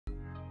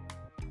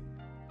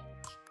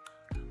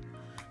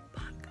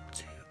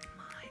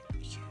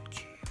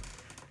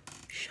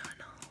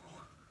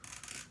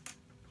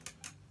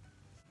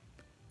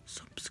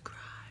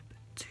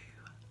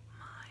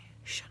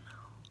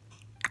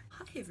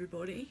Hey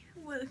everybody,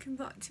 welcome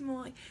back to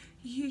my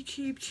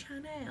YouTube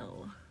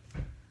channel.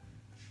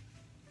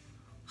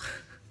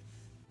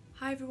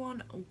 Hi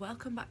everyone,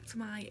 welcome back to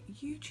my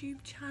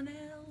YouTube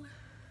channel.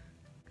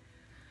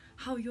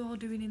 How you all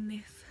doing in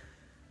this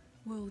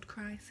world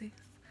crisis?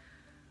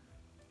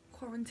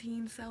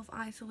 Quarantine,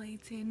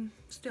 self-isolating,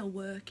 still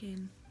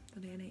working for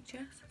the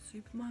NHS,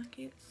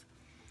 supermarkets,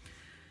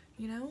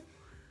 you know?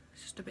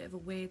 It's just a bit of a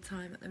weird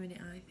time at the minute,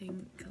 I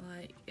think.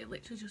 Like, it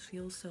literally just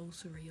feels so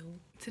surreal.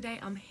 Today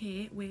I'm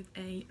here with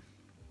a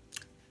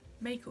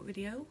makeup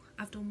video.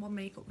 I've done one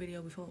makeup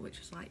video before, which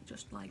was like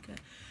just like a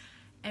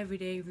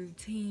everyday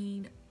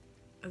routine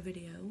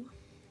video.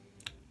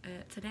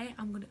 Today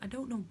I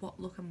don't know what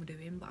look I'm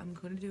doing, but I'm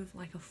gonna do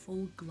like a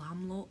full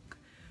glam look.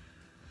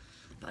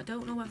 But I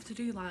don't know what to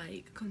do,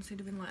 like,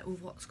 considering like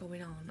with what's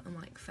going on and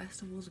like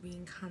festivals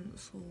being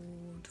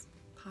cancelled.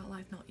 Part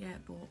life not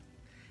yet, but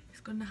it's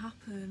gonna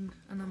happen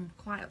and I'm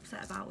quite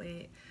upset about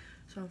it.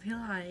 So I feel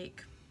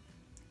like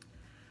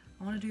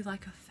I want to do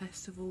like a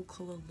festival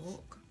colour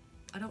look.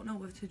 I don't know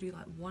whether to do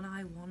like one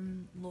eye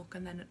one look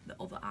and then the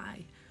other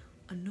eye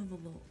another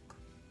look.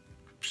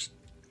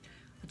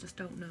 I just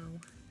don't know.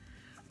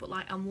 But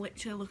like, I'm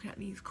literally looking at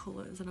these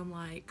colours and I'm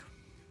like,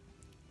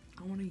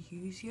 I want to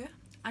use you.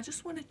 I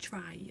just want to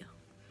try you.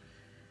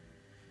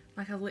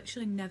 Like, I've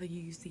literally never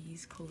used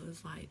these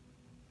colours, like,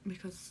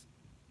 because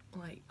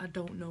like I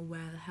don't know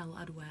where the hell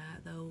I'd wear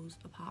those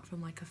apart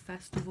from like a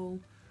festival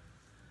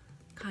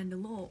kind of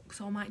look.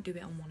 So I might do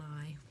it on one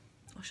eye,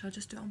 or should I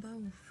just do it on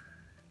both?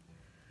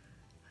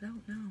 I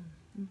don't know.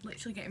 I'm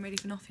literally getting ready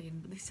for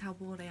nothing, but this is how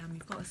bored I am.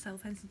 You've got to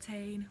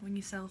self-entertain when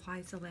you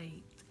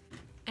self-isolate.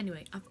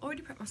 Anyway, I've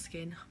already prepped my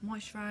skin,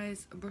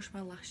 moisturised, brushed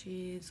my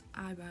lashes,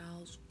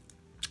 eyebrows,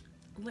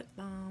 lip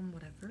balm,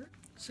 whatever.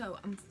 So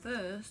I'm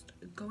first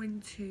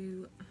going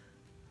to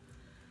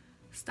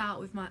start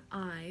with my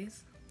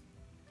eyes.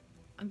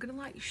 I'm gonna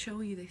like show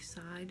you this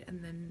side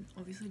and then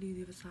obviously do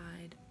the other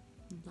side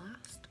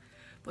last.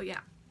 But yeah,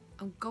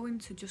 I'm going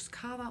to just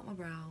carve out my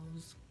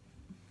brows.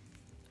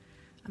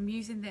 I'm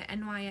using the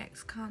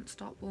NYX Can't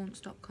Stop Won't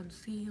Stop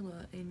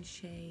concealer in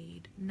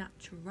shade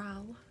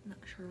Natural.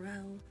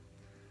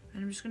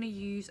 And I'm just gonna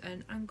use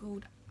an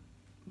angled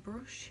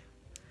brush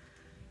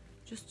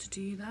just to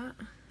do that.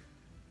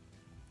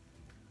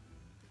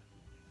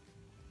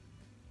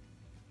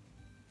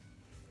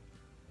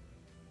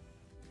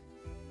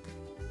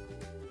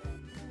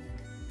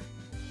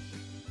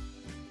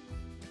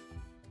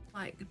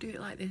 Like, do it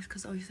like this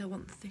because obviously I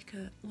want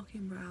thicker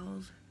looking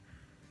brows,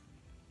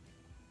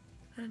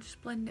 and I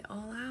just blend it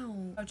all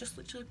out. I just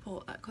literally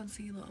put that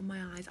concealer on my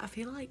eyes. I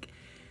feel like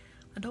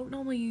I don't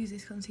normally use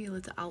this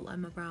concealer to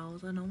outline my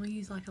brows. I normally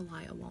use like a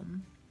lighter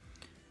one,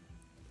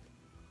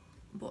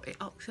 but it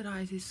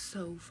oxidizes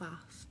so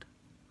fast.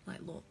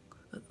 Like, look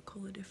at the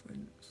colour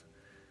difference.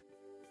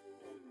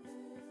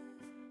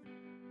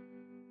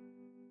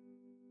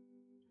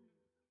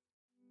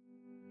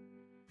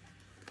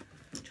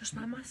 Just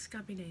my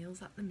scabby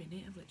nails at the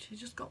minute. I've literally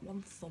just got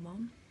one thumb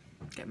on.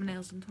 Get my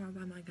nails done tomorrow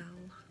by my gal.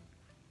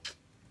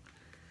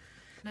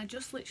 And I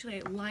just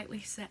literally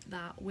lightly set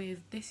that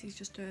with, this is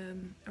just a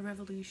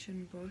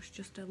Revolution brush,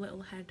 just a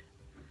little head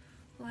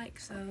like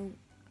so,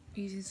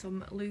 using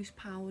some loose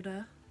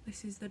powder.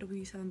 This is the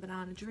W7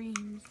 Banana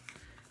Dreams.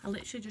 I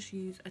literally just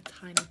use a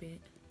tiny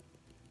bit.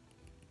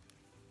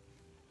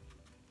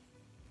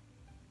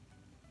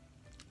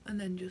 And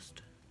then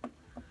just,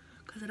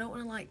 because I don't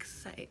want to like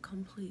set it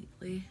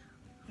completely,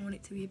 I want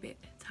it to be a bit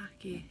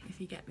tacky,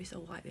 if you get me,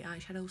 so like the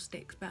eyeshadow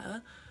sticks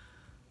better.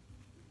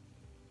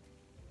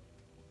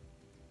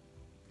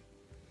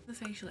 The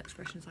facial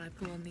expressions I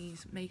put on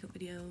these makeup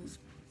videos,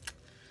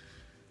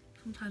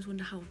 sometimes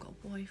wonder how I've got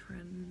a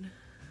boyfriend.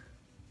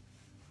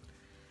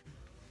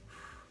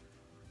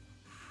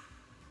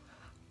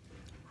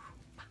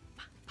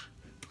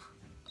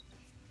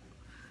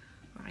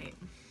 Right,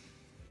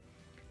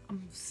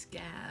 I'm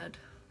scared.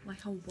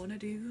 Like, I want to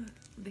do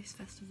this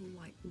festival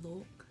like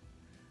look.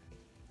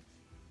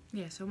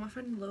 Yeah, so my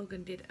friend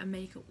Logan did a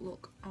makeup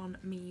look on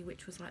me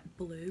which was like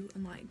blue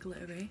and like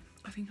glittery.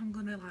 I think I'm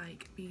gonna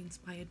like be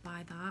inspired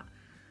by that.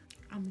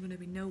 I'm gonna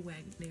be nowhere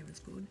near as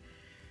good.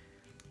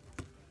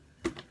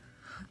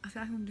 I think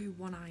I'm gonna do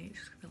one eye. It's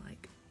just gonna be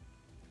like,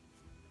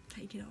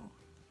 take it off.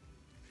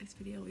 This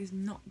video is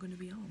not gonna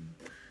be on.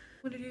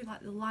 I'm gonna do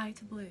like the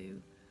lighter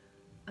blue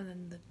and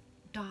then the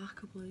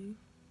darker blue.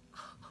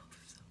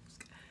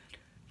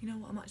 You know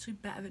what, I'm actually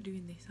better at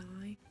doing this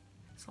eye.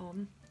 It's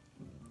on.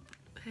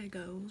 Here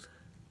goes.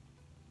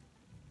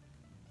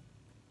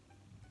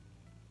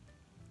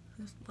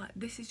 Just like,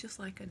 this is just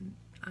like an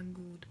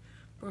angled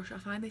brush. I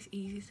find this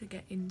easy to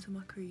get into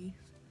my crease.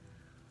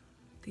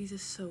 These are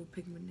so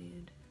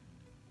pigmented.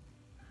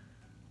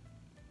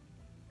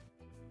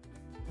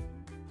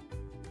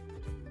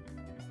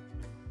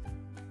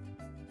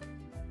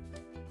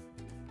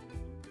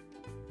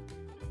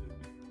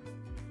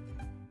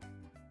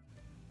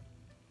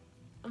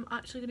 I'm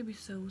actually going to be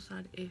so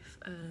sad if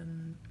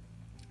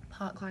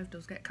Park Life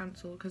does get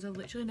cancelled, because I've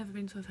literally never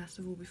been to a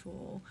festival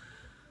before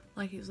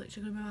Like, it was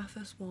literally gonna be my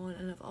first one,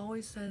 and I've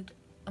always said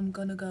I'm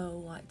gonna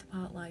go like to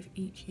Park Life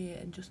each year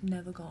and just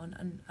never gone,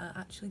 and I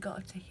actually got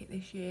a ticket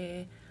this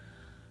year.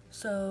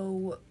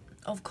 So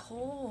of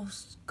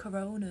course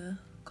Corona,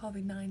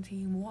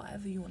 COVID-19,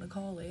 whatever you want to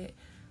call it,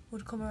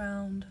 would come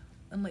around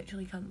and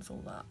literally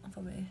cancel that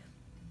for me.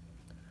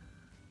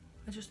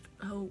 I just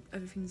hope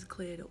everything's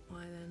cleared up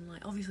by then.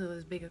 Like, obviously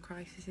there's bigger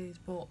crises,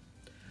 but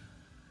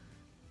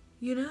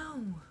you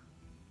know,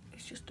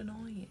 it's just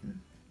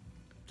annoying.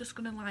 Just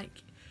gonna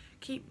like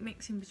keep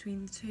mixing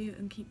between the two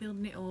and keep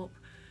building it up.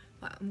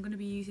 But I'm gonna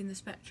be using the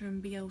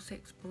Spectrum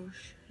B06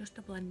 brush, just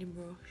a blending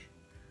brush,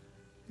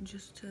 and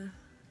just to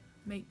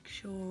make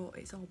sure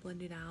it's all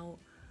blended out.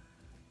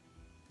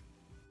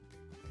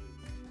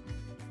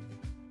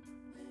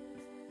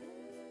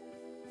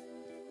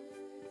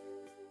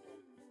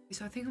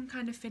 So I think I'm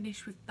kind of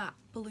finished with that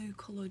blue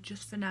colour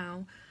just for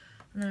now,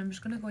 and then I'm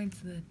just going to go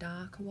into the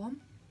darker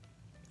one.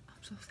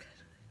 I'm so scared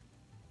of it.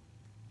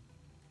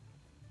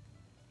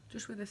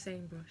 Just with the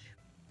same brush.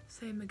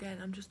 Same again,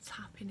 I'm just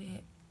tapping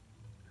it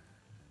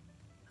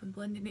and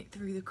blending it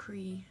through the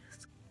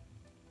crease.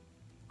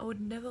 I would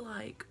never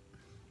like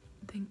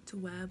think to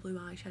wear blue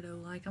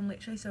eyeshadow, like I'm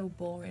literally so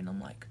boring. I'm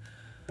like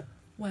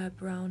wear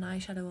brown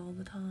eyeshadow all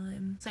the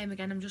time. Same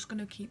again, I'm just going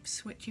to keep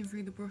switching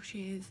through the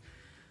brushes,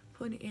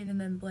 putting it in and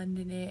then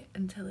blending it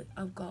until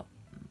I've got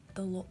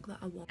the look that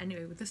I want.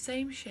 Anyway, with the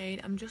same shade,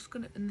 I'm just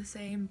gonna, in the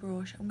same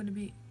brush, I'm gonna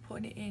be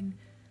putting it in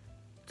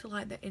to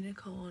like the inner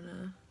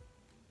corner.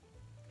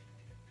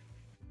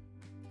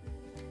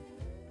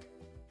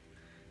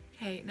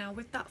 Okay, now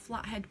with that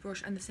flathead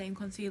brush and the same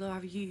concealer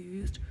I've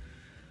used,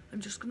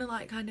 I'm just gonna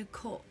like kind of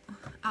cut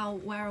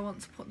out where I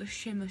want to put the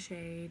shimmer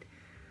shade.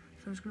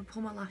 So I'm just gonna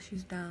pull my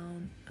lashes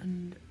down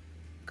and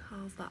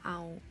carve that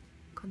out.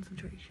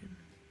 Concentration.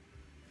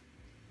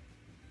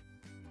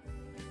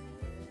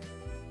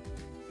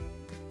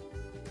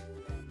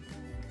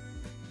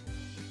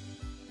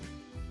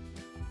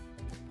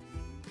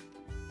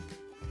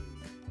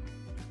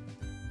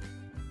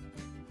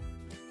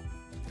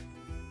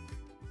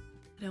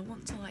 I don't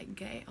want to like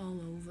get it all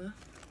over.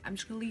 I'm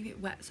just gonna leave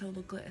it wet so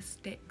the glitter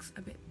sticks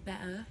a bit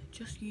better,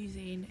 just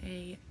using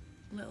a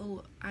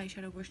little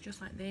eyeshadow brush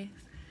just like this,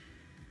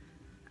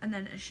 and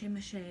then a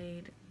shimmer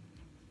shade,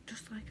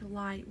 just like a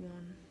light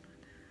one,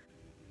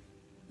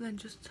 then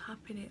just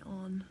tapping it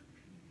on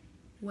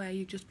where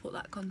you just put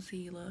that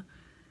concealer.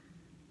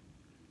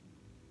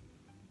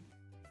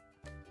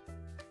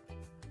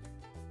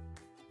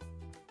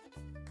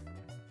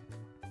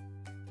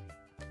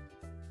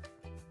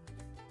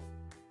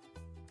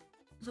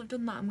 So I've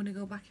done that, I'm going to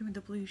go back in with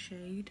the blue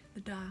shade,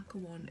 the darker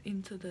one,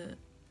 into the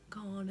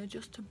corner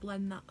just to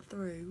blend that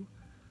through.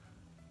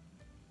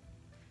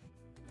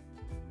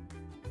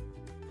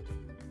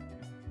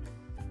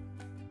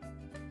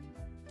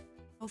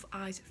 Both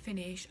eyes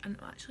finished, and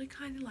I'm actually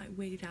kind of like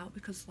weirded out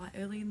because like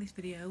early in this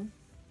video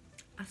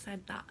I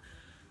said that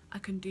I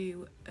can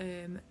do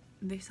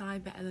this eye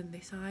better than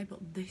this eye, but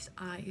this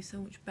eye is so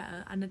much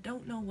better, and I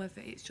don't know whether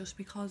it's just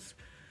because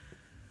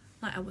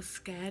like I was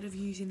scared of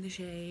using the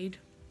shade.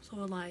 So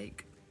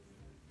like,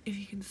 if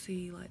you can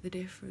see like the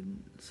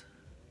difference,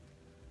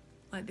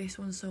 like this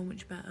one's so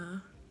much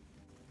better.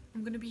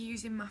 I'm going to be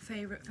using my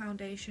favourite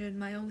foundation,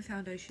 my only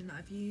foundation that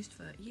I've used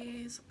for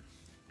years.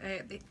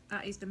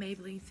 That is the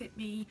Maybelline Fit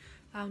Me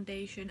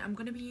foundation. I'm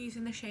going to be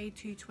using the shade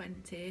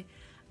 220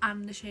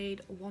 and the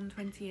shade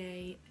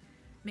 128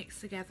 mixed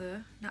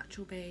together,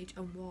 natural beige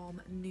and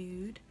warm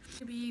nude. I'm going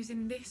to be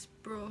using this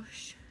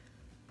brush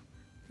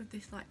with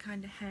this like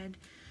kind of head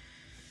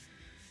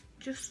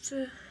just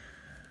to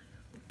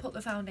put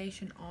the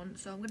foundation on.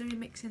 So I'm going to be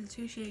mixing the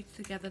two shades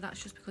together.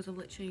 That's just because I've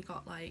literally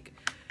got like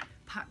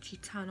patchy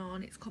tan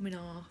on, it's coming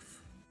off.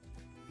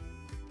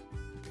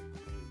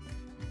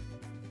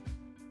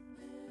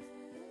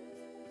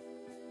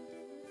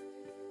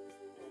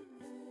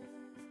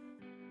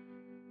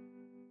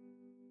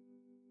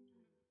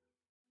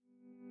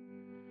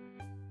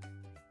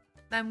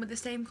 Then with the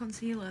same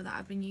concealer that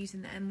I've been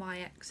using, the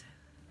NYX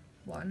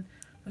one,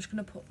 I'm just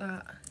going to put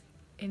that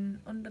in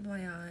under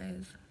my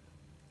eyes.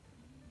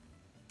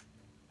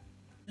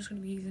 I'm just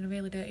going to be using a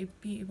really dirty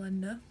beauty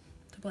blender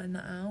to blend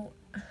that out.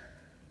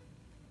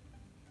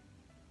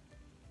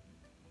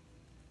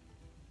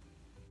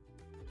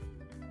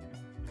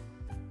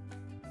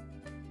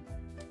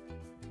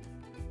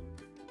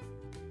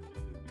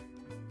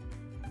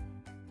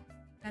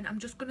 And I'm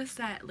just going to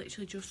set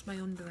literally just my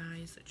under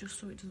eyes, just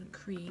so it doesn't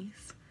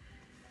crease,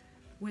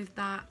 with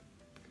that,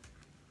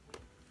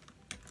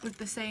 with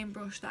the same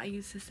brush that I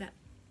used to set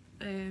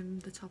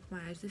the top of my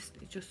eyes. This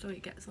is just so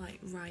it gets like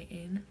right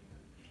in.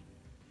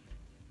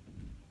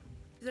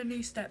 This is a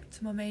new step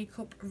to my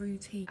makeup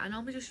routine. I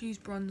normally just use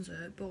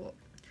bronzer, but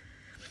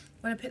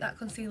when I picked that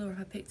concealer up,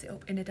 I picked it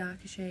up in a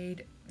darker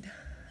shade,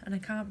 and I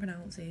can't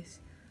pronounce this,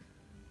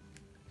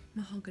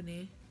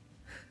 mahogany.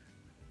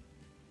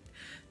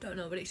 Don't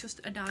know, but it's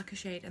just a darker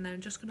shade, and then I'm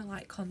just gonna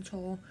like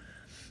contour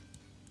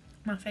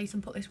my face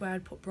and put this where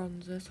I'd put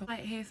bronzer. So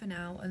right here for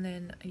now, and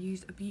then I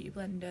used a beauty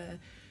blender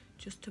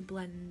just to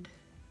blend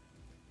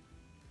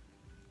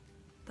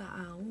that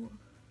out.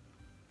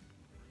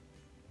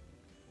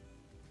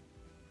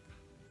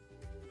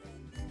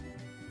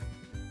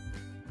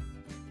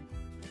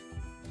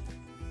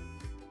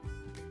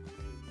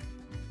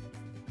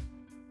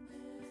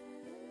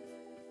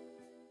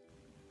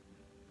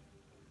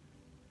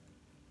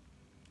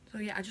 So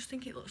yeah, I just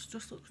think it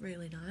just looks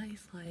really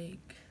nice,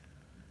 like,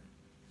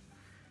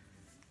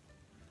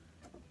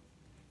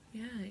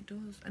 yeah, it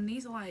does. And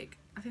these are like,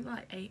 I think they're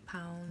like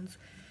 £8.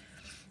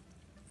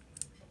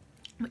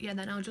 But yeah,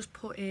 then I'll just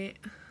put it,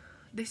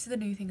 this is the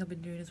new thing I've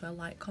been doing as well,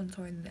 like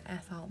contouring the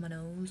F out my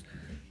nose.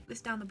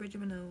 This down the bridge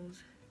of my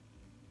nose,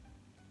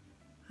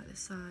 like the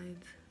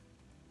sides.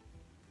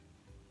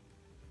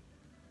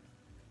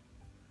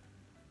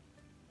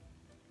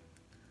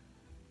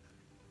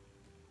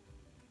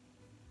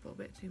 Put a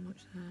bit too much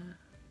there.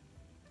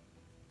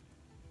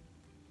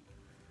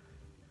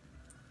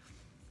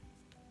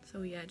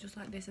 So yeah, just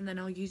like this, and then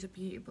I'll use a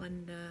beauty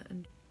blender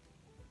and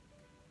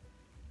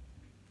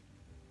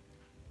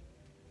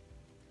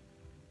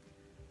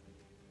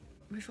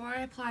before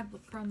I apply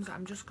bronzer,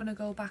 I'm just going to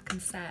go back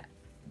and set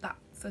that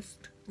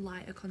first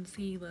lighter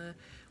concealer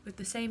with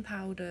the same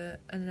powder,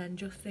 and then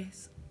just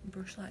this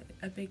brush, like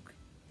a big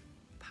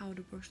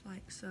powder brush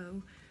like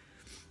so,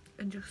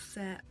 and just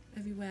set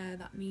everywhere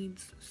that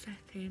needs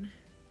setting.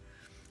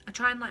 I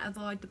try and like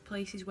avoid the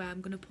places where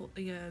I'm going to put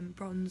the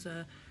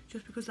bronzer,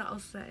 just because that'll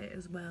set it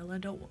as well.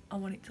 I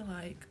want it to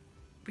like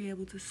be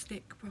able to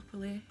stick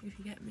properly, if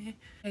you get me.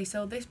 Okay,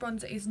 so this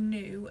bronzer is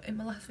new. In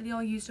my last video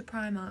I used a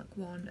Primark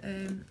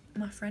one.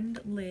 My friend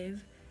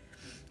Liv,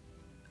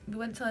 we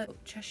went to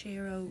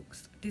Cheshire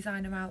Oaks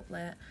designer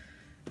outlet,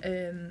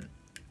 and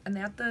they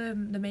had the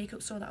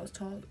makeup store that I was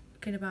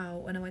talking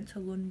about when I went to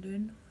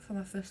London for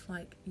my first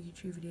like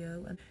YouTube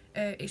video. And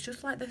it's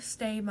just like the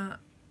Stay Matte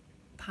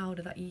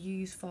powder that you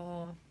use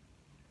for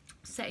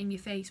setting your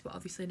face, but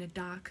obviously in a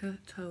darker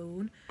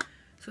tone.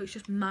 So it's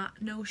just matte,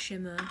 no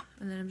shimmer.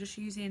 And then I'm just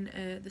using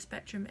the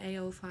Spectrum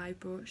A05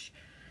 brush,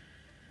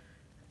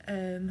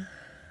 and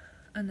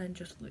then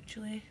just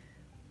literally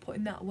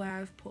putting that where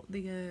I've put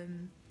the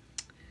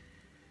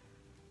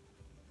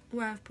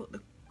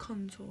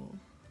contour.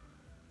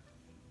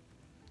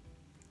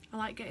 I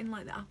like getting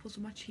like the apples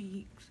of my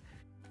cheeks.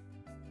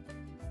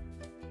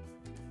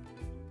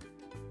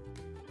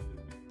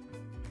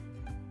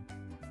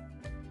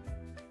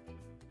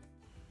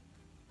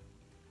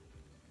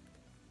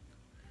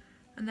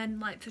 And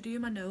then like to do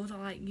my nose, I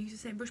like use the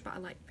same brush, but I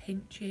like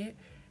pinch it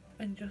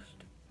and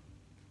just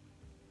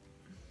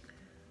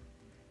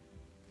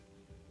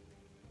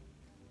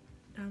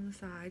down the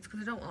sides,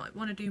 because I don't like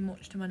want to do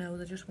much to my nose.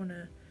 I just want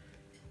to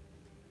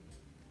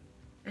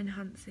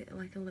enhance it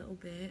like a little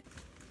bit.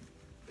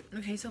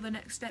 Okay, so the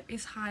next step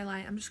is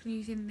highlight. I'm just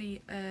going to be using the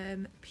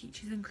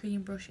Peaches and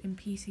Cream brush in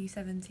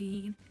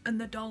PC17 and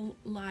the Doll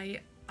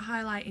Light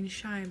highlight in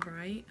Shine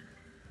Bright.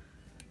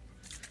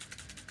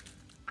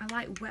 I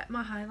like wet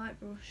my highlight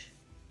brush.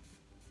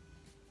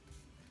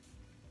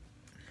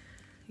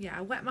 Yeah,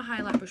 I wet my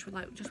highlight brush with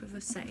like just with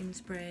a setting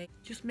spray.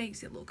 Just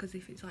makes it look as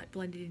if it's like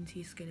blended into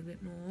your skin a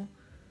bit more.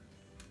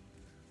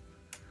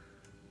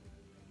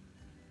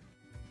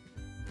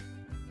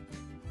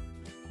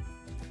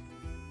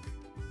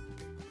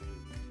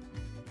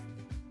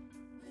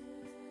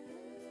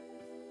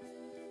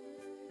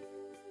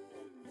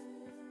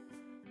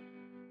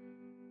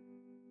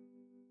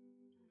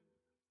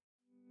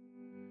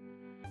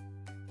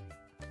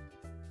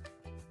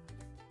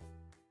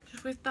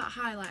 With that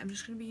highlight, I'm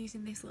just going to be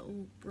using this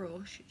little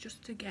brush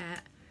just to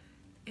get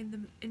in the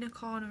inner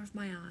corner of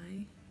my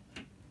eye.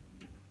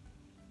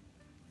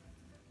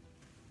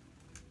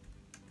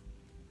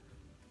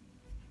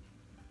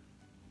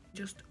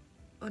 Just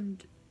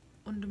under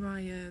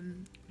my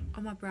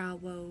on my brow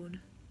bone.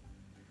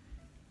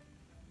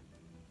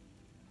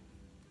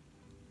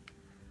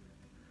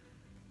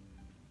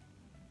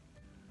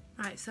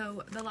 Right,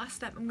 so the last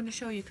step I'm going to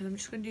show you, because I'm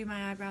just going to do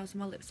my eyebrows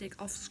and my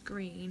lipstick off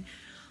screen.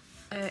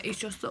 It's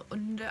just the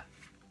under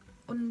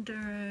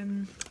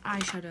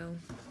eyeshadow.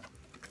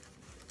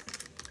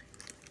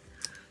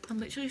 I'm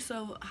literally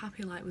so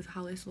happy like with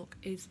how this look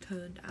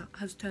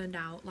has turned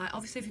out. Like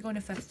obviously if you're going to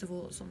a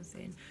festival or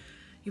something,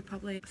 you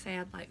probably say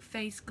I'd like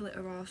face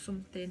glitter or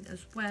something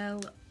as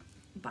well,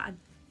 but I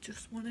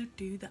just want to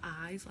do the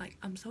eyes. Like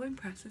I'm so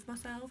impressed with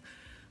myself.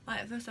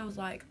 Like at first I was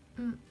like,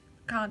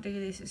 can't do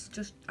this, it's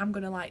just I'm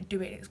gonna like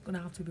do it, it's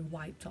gonna have to be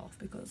wiped off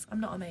because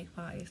I'm not a makeup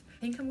artist. I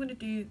think I'm gonna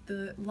do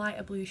the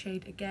lighter blue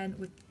shade again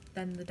with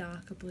then the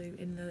darker blue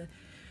in the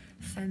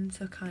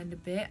center kind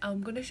of bit.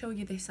 I'm gonna show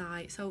you this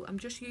eye. So I'm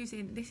just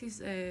using, this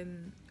is I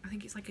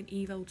think it's like an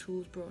Evo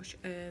Tools brush.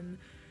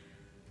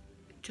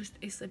 Just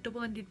it's a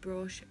double-ended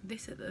brush,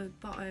 this at the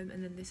bottom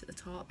and then this at the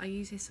top. I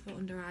use this for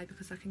under eye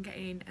because I can get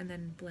in and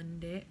then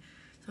blend it.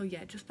 So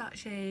yeah, just that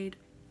shade,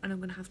 and I'm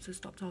gonna have to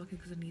stop talking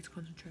because I need to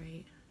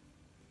concentrate.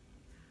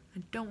 I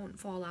don't want to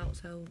fall out,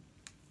 so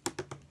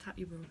tap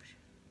your brush.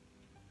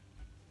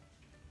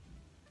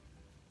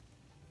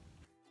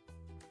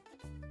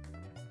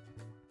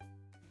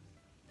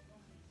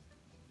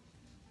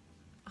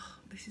 Oh,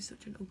 this is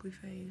such an ugly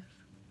face.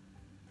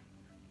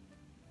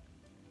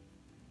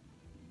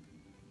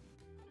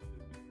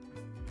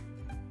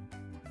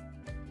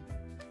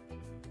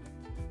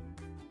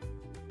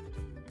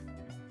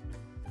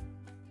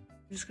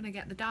 I'm just going to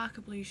get the darker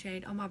blue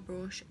shade on my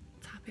brush,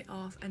 tap it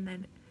off, and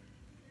then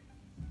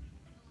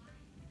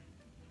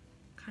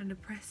kind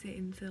of press it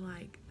into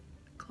like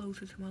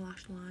closer to my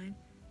lash line.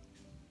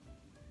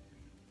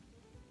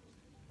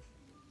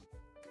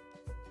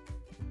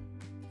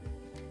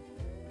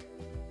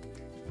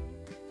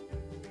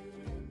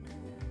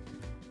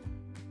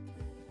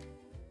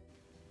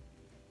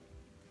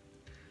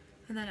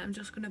 And then I'm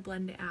just going to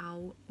blend it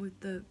out with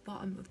the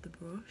bottom of the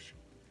brush.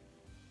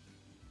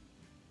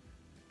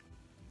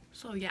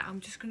 So yeah, I'm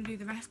just going to do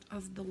the rest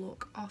of the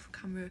look off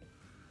camera.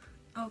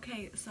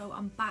 Okay, so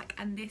I'm back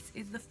and this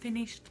is the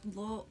finished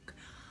look.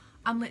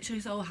 I'm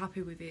literally so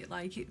happy with it,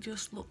 like it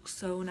just looks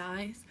so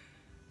nice.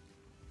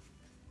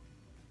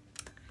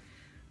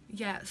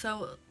 Yeah,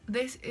 so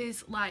this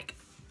is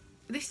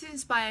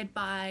inspired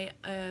by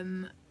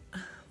one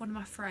of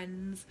my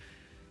friends.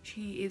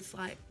 She's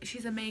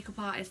a makeup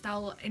artist.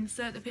 I'll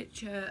insert the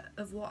picture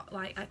of what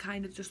like I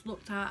kind of just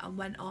looked at and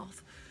went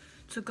off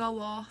to go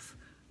off.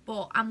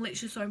 But I'm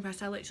literally so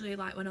impressed. I literally,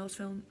 like, when I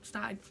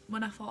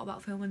thought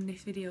about filming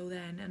this video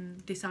then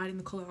and deciding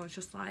the colour, I was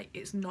just like,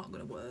 it's not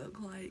gonna work,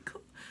 like.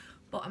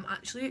 But I'm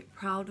actually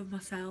proud of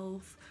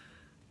myself,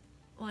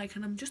 like,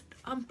 and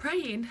I'm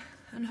praying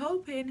and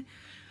hoping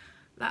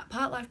that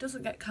Part Life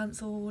doesn't get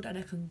cancelled and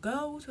I can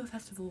go to a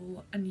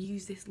festival and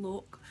use this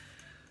look.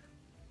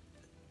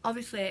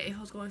 Obviously, if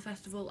I was going to a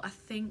festival, I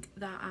think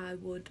that I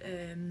would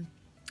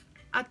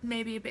add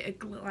maybe a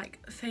bit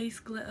of face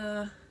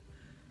glitter.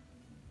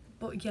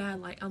 But yeah,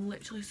 like, I'm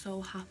literally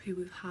so happy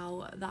with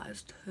how that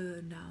has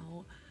turned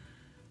out.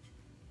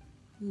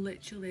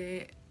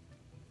 Literally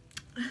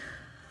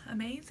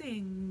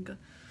amazing.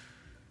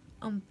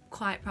 I'm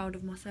quite proud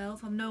of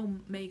myself. I'm no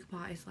makeup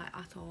artist like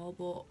at all,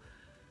 but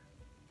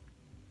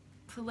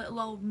for little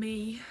old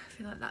me, I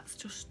feel like that's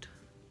just,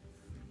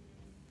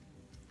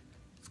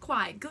 it's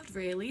quite good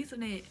really,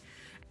 isn't it?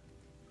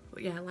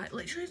 But yeah, like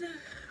literally the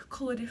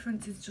colour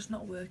difference is just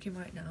not working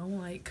right now,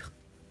 like.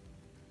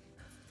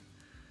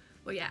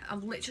 But yeah,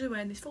 I'm literally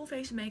wearing this full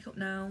face of makeup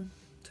now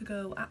to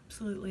go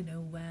absolutely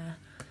nowhere,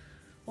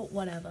 but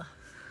whatever.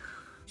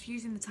 Just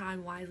using the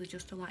time wisely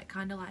just to like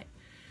kind of like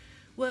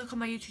work on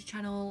my YouTube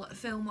channel,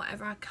 film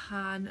whatever I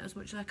can as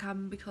much as I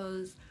can,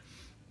 because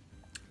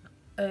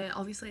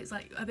obviously it's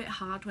like a bit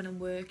hard when I'm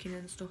working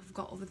and stuff. I've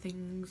got other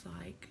things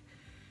like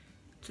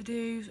to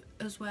do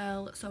as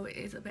well, so it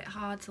is a bit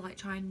hard to like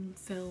try and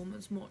film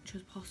as much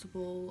as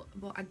possible,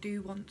 but I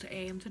do want to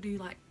aim to do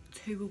like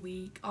 2 a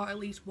week or at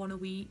least 1 a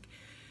week.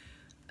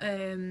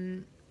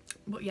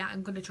 But yeah,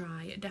 I'm gonna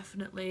try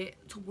definitely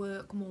to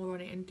work more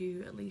on it and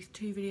do at least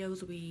 2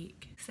 videos a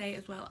week. Say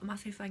as well a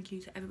massive thank you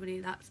to everybody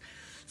that's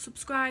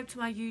subscribed to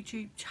my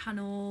YouTube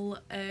channel,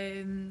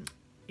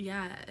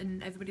 yeah,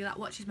 and everybody that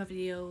watches my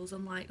videos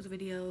and likes the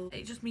video.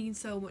 It just means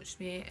so much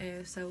to me,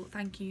 so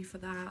thank you for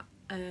that.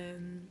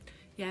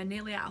 Yeah,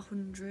 nearly at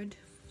 100,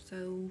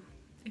 so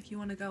if you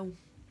want to go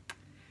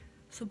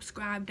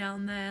subscribe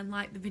down there and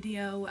like the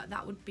video,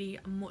 that would be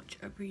much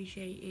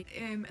appreciated.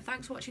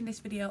 Thanks for watching this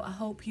video. I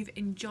hope you've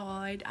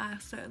enjoyed. I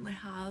certainly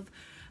have,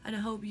 and I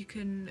hope you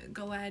can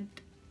go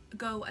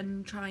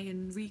and try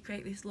and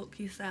recreate this look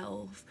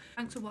yourself.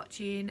 Thanks for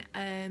watching.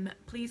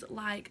 Please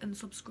like and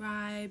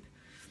subscribe.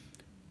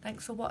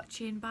 Thanks for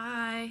watching.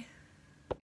 Bye.